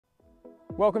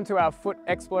Welcome to our foot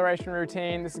exploration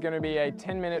routine. This is going to be a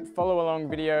 10-minute follow-along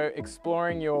video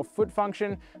exploring your foot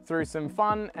function through some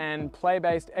fun and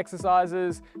play-based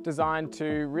exercises designed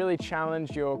to really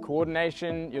challenge your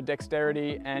coordination, your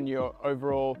dexterity, and your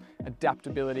overall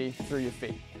adaptability through your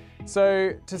feet.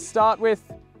 So to start with,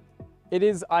 it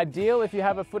is ideal if you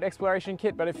have a foot exploration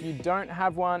kit, but if you don't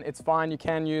have one, it's fine. You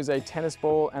can use a tennis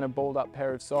ball and a balled up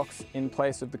pair of socks in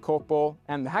place of the cork ball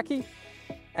and the hacky.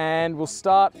 And we'll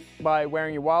start by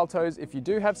wearing your wild toes if you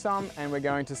do have some, and we're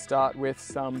going to start with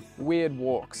some weird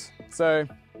walks. So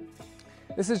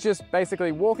this is just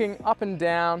basically walking up and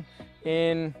down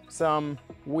in some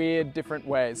weird different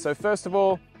ways. So first of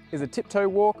all is a tiptoe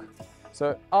walk.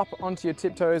 So up onto your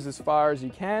tiptoes as far as you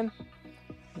can.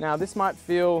 Now this might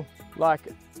feel like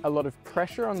a lot of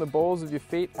pressure on the balls of your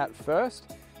feet at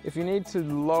first. If you need to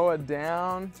lower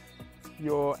down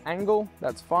your angle,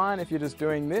 that's fine if you're just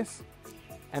doing this,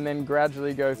 and then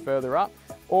gradually go further up.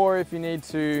 Or if you need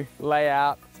to lay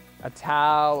out a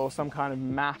towel or some kind of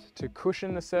mat to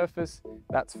cushion the surface,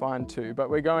 that's fine too. But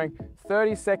we're going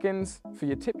 30 seconds for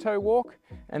your tiptoe walk,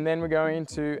 and then we're going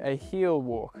into a heel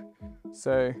walk.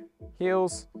 So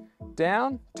heels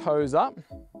down, toes up.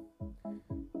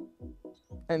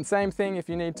 And same thing, if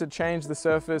you need to change the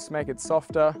surface, make it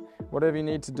softer, whatever you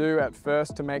need to do at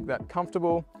first to make that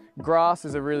comfortable. Grass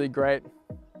is a really great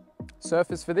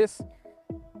surface for this,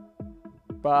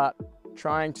 but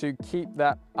trying to keep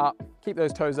that up, keep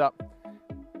those toes up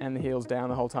and the heels down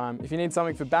the whole time. If you need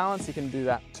something for balance, you can do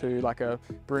that too, like a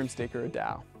broomstick or a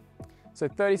dowel. So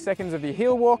 30 seconds of your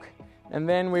heel walk, and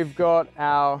then we've got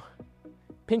our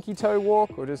pinky toe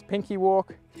walk, or just pinky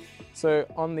walk. So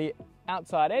on the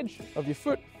outside edge of your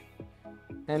foot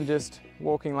and just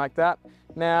walking like that.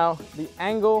 Now the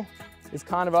angle is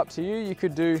kind of up to you. You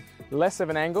could do less of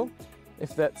an angle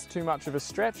if that's too much of a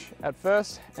stretch at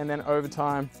first, and then over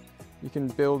time you can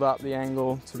build up the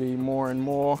angle to be more and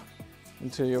more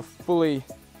until you're fully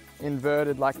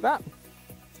inverted like that.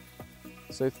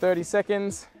 So 30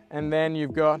 seconds, and then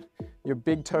you've got your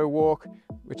big toe walk,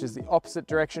 which is the opposite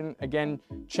direction. Again,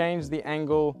 change the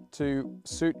angle to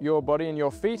suit your body and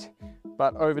your feet,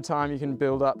 but over time you can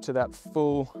build up to that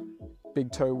full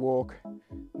big toe walk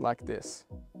like this.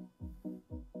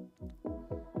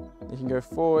 You can go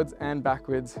forwards and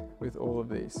backwards with all of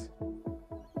these.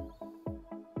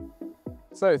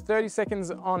 So 30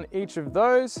 seconds on each of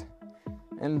those,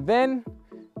 and then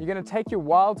you're going to take your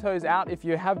wild toes out if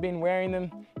you have been wearing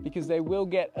them, because they will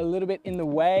get a little bit in the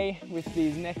way with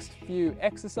these next few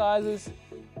exercises,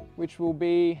 which will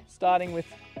be starting with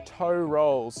toe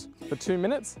rolls for 2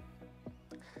 minutes.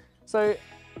 So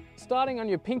starting on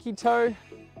your pinky toe,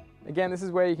 again, this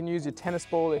is where you can use your tennis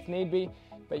ball if need be,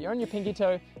 but you're on your pinky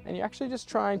toe and you're actually just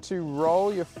trying to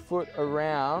roll your foot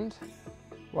around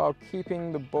while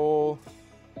keeping the ball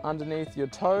underneath your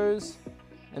toes,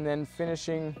 and then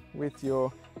finishing with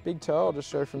your big toe. I'll just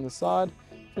show from the side,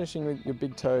 finishing with your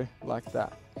big toe like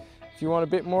that. If you want a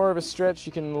bit more of a stretch,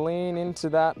 you can lean into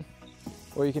that,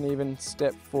 or you can even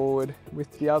step forward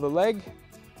with the other leg.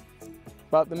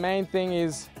 But the main thing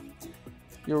is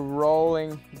you're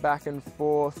rolling back and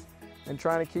forth and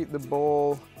trying to keep the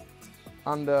ball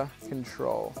under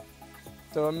control.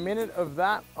 So a minute of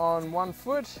that on one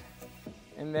foot,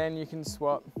 and then you can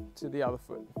swap to the other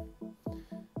foot.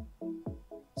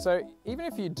 So even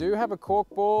if you do have a cork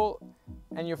ball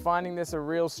and you're finding this a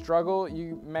real struggle,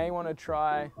 you may want to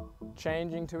try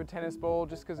changing to a tennis ball,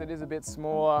 just because it is a bit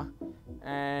smaller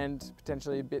and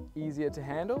potentially a bit easier to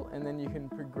handle, and then you can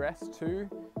progress to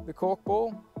the cork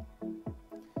ball.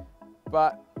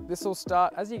 But this will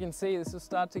start, as you can see, this will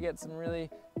start to get some really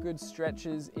good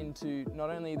stretches into not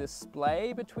only the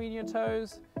splay between your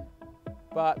toes,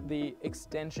 but the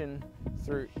extension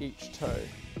through each toe.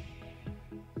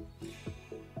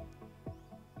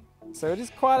 So it is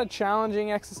quite a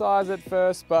challenging exercise at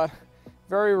first, but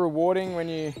very rewarding when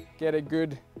you get a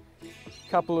good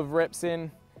couple of reps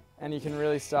in and you can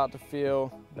really start to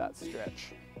feel that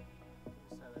stretch.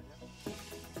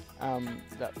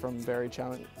 That from very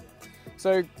challenging.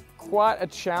 So quite a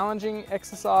challenging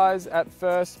exercise at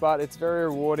first, but it's very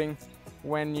rewarding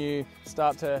when you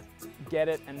start to get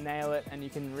it and nail it, and you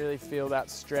can really feel that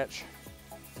stretch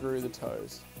through the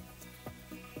toes.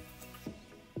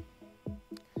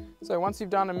 So once you've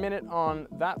done a minute on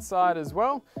that side as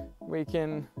well, we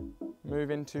can move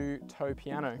into toe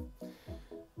piano.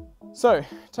 So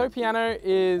toe piano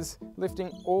is lifting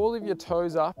all of your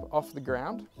toes up off the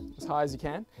ground as high as you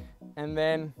can, and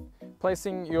then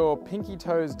placing your pinky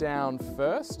toes down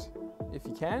first, if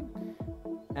you can,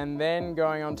 and then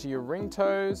going onto your ring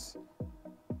toes,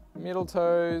 middle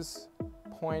toes,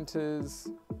 pointers,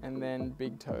 and then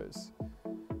big toes.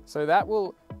 So that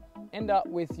will end up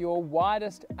with your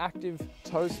widest active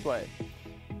toe splay.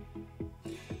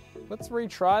 Let's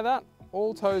retry that.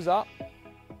 All toes up,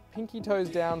 pinky toes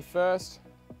down first,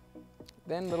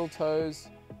 then little toes,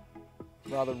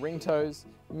 rather ring toes,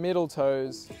 middle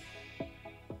toes,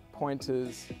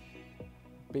 pointers,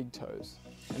 big toes.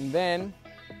 And then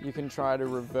you can try to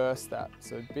reverse that.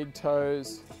 So big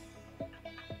toes,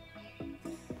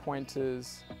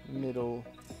 pointers, middle,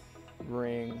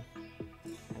 ring,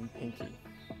 and pinky.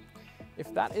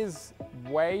 If that is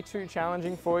way too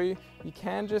challenging for you, you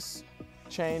can just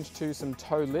change to some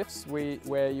toe lifts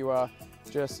where you are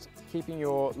just keeping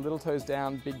your little toes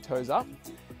down, big toes up,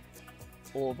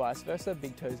 or vice versa,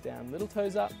 big toes down, little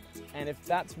toes up. And if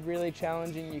that's really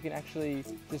challenging, you can actually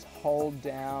just hold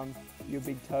down your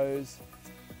big toes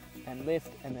and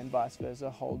lift, and then vice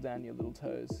versa, hold down your little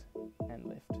toes and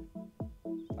lift.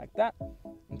 Like that,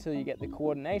 until you get the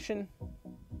coordination,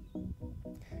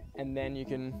 and then you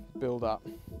can build up.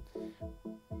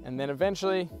 And then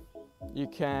eventually you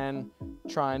can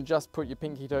try and just put your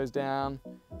pinky toes down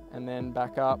and then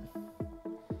back up.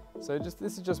 So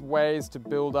this is just ways to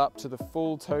build up to the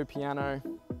full toe piano.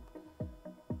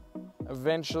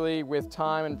 Eventually, with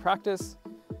time and practice,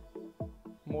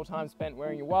 more time spent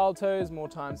wearing your wild toes, more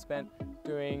time spent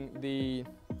doing the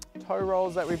toe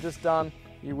rolls that we've just done,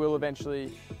 you will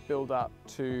eventually build up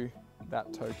to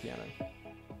that toe piano.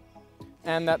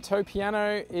 And that toe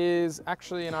piano is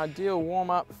actually an ideal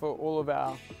warm-up for all of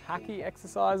our hacky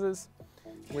exercises,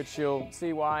 which you'll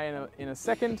see why in a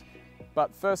second.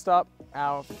 But first up,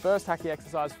 our first hacky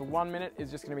exercise for 1 minute is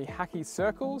just going to be hacky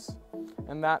circles,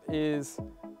 and that is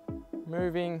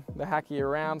moving the hacky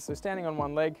around. So standing on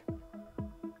one leg,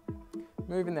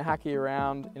 moving the hacky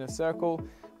around in a circle.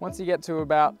 Once you get to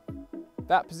about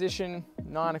that position,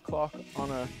 9 o'clock on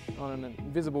an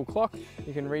invisible clock,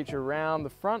 you can reach around the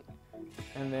front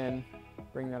and then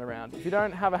bring that around. If you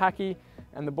don't have a hacky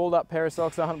and the balled up pair of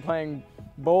socks aren't playing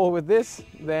ball with this,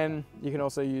 then you can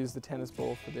also use the tennis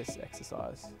ball for this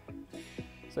exercise.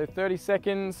 So 30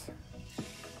 seconds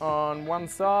on one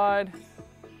side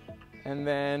and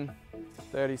then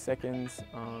 30 seconds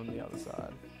on the other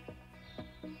side.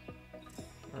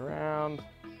 Around,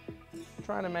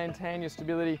 trying to maintain your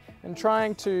stability and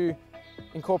trying to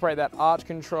incorporate that arch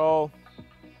control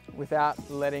without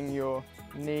letting your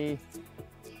knee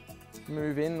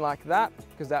move in like that,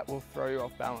 because that will throw you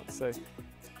off balance. So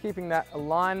keeping that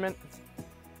alignment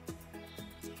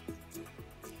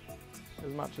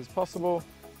as much as possible,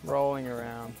 rolling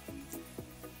around.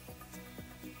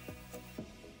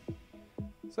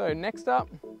 So next up,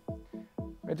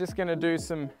 we're just going to do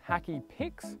some hacky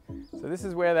picks. So this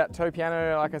is where that toe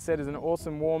piano, like I said, is an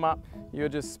awesome warm-up. You're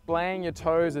just splaying your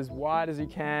toes as wide as you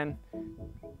can,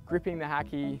 gripping the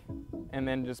hacky, and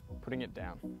then just putting it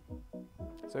down.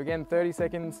 So again, 30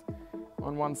 seconds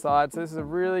on one side. So this is a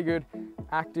really good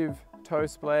active toe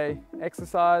splay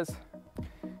exercise.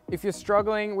 If you're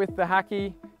struggling with the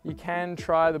hacky, you can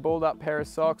try the balled up pair of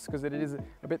socks because it is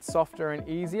a bit softer and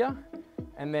easier,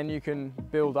 and then you can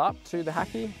build up to the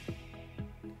hacky.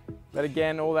 But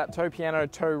again, all that toe piano,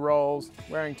 toe rolls,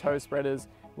 wearing toe spreaders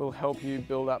will help you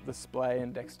build up the splay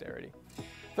and dexterity.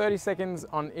 30 seconds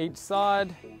on each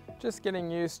side, just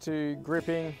getting used to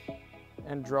gripping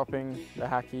and dropping the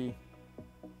hacky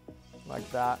like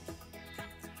that.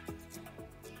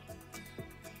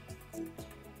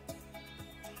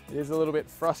 It is a little bit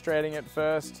frustrating at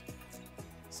first,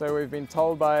 so we've been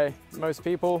told by most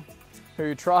people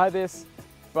who try this,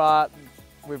 but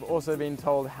we've also been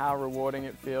told how rewarding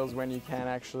it feels when you can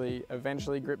actually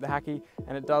eventually grip the hacky,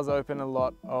 and it does open a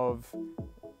lot of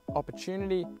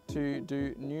opportunity to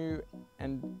do new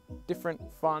and different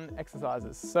fun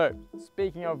exercises. So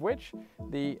speaking of which,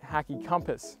 the hacky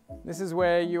compass. This is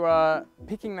where you are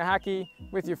picking the hacky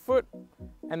with your foot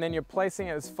and then you're placing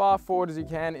it as far forward as you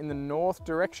can in the north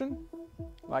direction,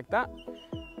 like that.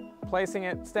 Placing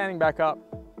it, standing back up,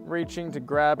 reaching to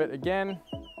grab it again,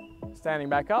 standing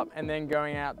back up, and then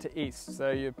going out to east.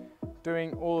 So you're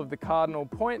doing all of the cardinal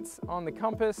points on the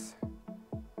compass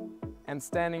and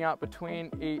standing up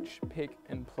between each pick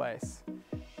and place.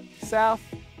 South,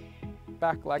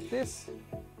 back like this.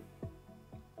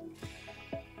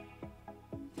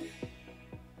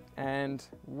 And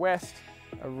west,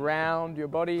 around your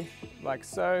body, like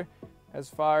so, as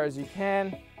far as you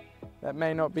can. That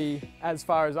may not be as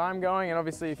far as I'm going, and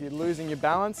obviously if you're losing your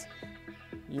balance,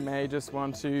 you may just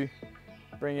want to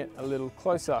bring it a little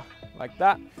closer, like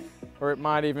that, or it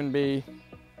might even be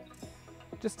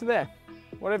just to there.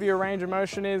 Whatever your range of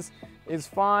motion is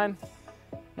fine.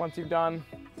 Once you've done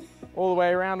all the way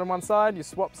around on one side, you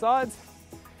swap sides,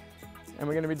 And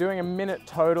we're going to be doing a minute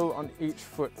total on each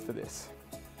foot for this.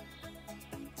 So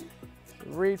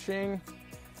reaching,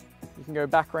 you can go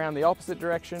back around the opposite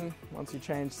direction once you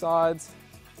change sides,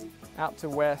 out to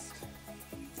west,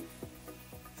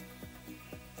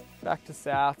 back to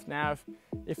south. Now,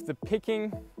 if the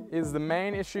picking is the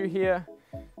main issue here,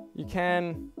 you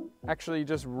can actually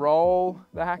just roll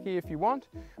the hacky if you want,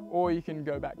 or you can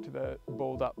go back to the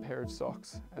balled up pair of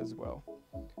socks as well.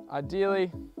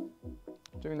 Ideally,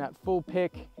 doing that full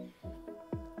pick,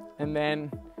 and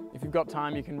then if you've got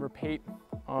time, you can repeat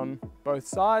on both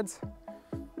sides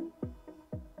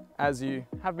as you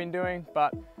have been doing,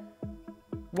 but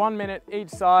 1 minute each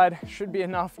side should be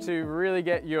enough to really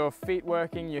get your feet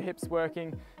working, your hips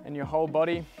working, and your whole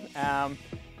body.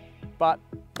 But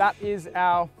that is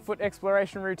our foot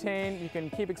exploration routine. You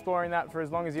can keep exploring that for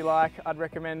as long as you like. I'd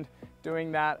recommend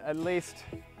doing that at least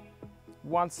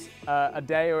once a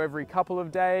day or every couple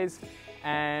of days,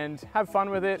 and have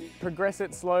fun with it, progress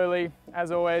it slowly.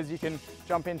 As always, you can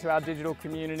jump into our digital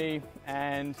community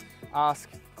and ask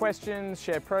questions,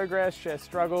 share progress, share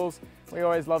struggles. We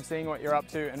always love seeing what you're up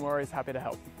to, and we're always happy to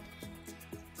help.